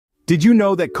Did you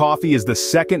know that coffee is the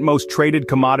second most traded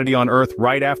commodity on Earth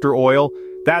right after oil?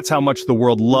 That's how much the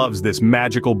world loves this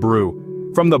magical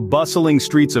brew. From the bustling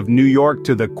streets of New York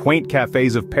to the quaint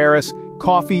cafes of Paris,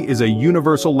 coffee is a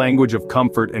universal language of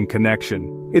comfort and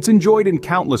connection. It's enjoyed in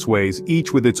countless ways,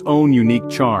 each with its own unique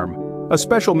charm. A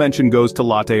special mention goes to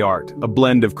latte art, a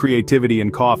blend of creativity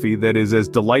and coffee that is as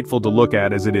delightful to look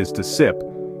at as it is to sip.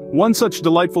 One such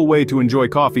delightful way to enjoy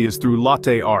coffee is through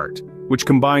latte art, which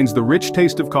combines the rich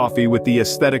taste of coffee with the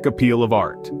aesthetic appeal of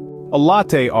art. A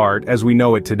latte art, as we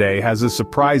know it today, has a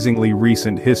surprisingly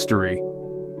recent history.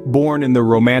 Born in the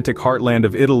romantic heartland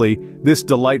of Italy, this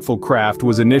delightful craft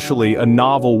was initially a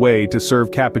novel way to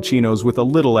serve cappuccinos with a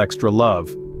little extra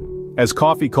love. As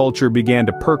coffee culture began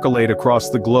to percolate across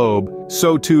the globe,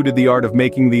 so too did the art of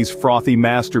making these frothy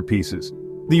masterpieces.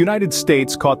 The United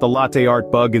States caught the latte art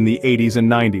bug in the 80s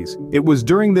and 90s. It was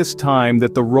during this time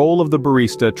that the role of the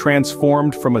barista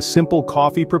transformed from a simple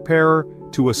coffee preparer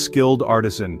to a skilled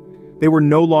artisan. They were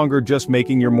no longer just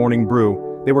making your morning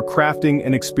brew, they were crafting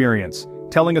an experience,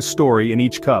 telling a story in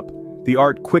each cup. The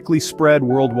art quickly spread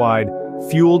worldwide,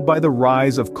 fueled by the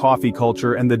rise of coffee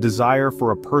culture and the desire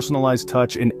for a personalized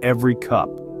touch in every cup.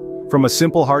 From a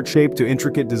simple heart shape to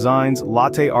intricate designs,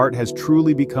 latte art has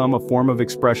truly become a form of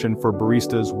expression for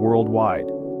baristas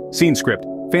worldwide. Scene script.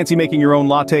 Fancy making your own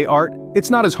latte art? It's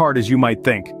not as hard as you might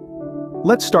think.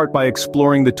 Let's start by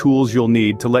exploring the tools you'll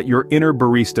need to let your inner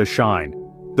barista shine.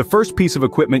 The first piece of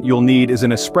equipment you'll need is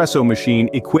an espresso machine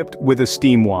equipped with a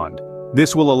steam wand.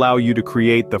 This will allow you to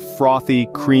create the frothy,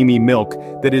 creamy milk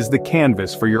that is the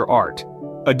canvas for your art.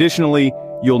 Additionally,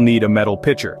 you'll need a metal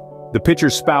pitcher. The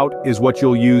pitcher's spout is what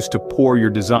you'll use to pour your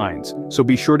designs, so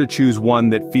be sure to choose one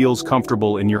that feels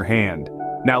comfortable in your hand.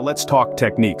 Now let's talk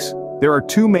techniques. There are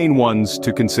two main ones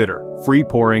to consider: free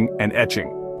pouring and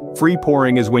etching. Free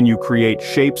pouring is when you create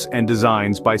shapes and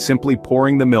designs by simply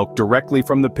pouring the milk directly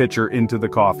from the pitcher into the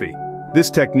coffee.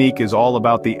 This technique is all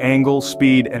about the angle,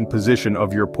 speed, and position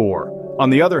of your pour. On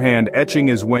the other hand, etching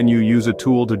is when you use a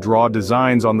tool to draw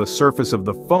designs on the surface of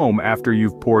the foam after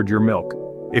you've poured your milk.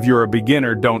 If you're a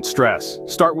beginner, don't stress.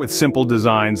 Start with simple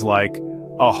designs like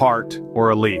a heart or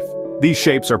a leaf. These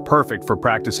shapes are perfect for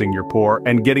practicing your pour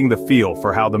and getting the feel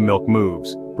for how the milk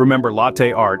moves. Remember,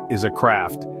 latte art is a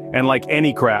craft, and like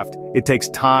any craft, it takes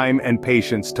time and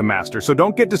patience to master. So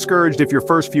don't get discouraged if your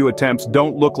first few attempts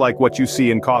don't look like what you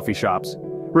see in coffee shops.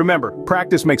 Remember,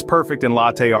 practice makes perfect in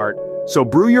latte art. So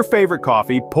brew your favorite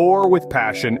coffee, pour with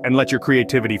passion, and let your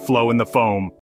creativity flow in the foam.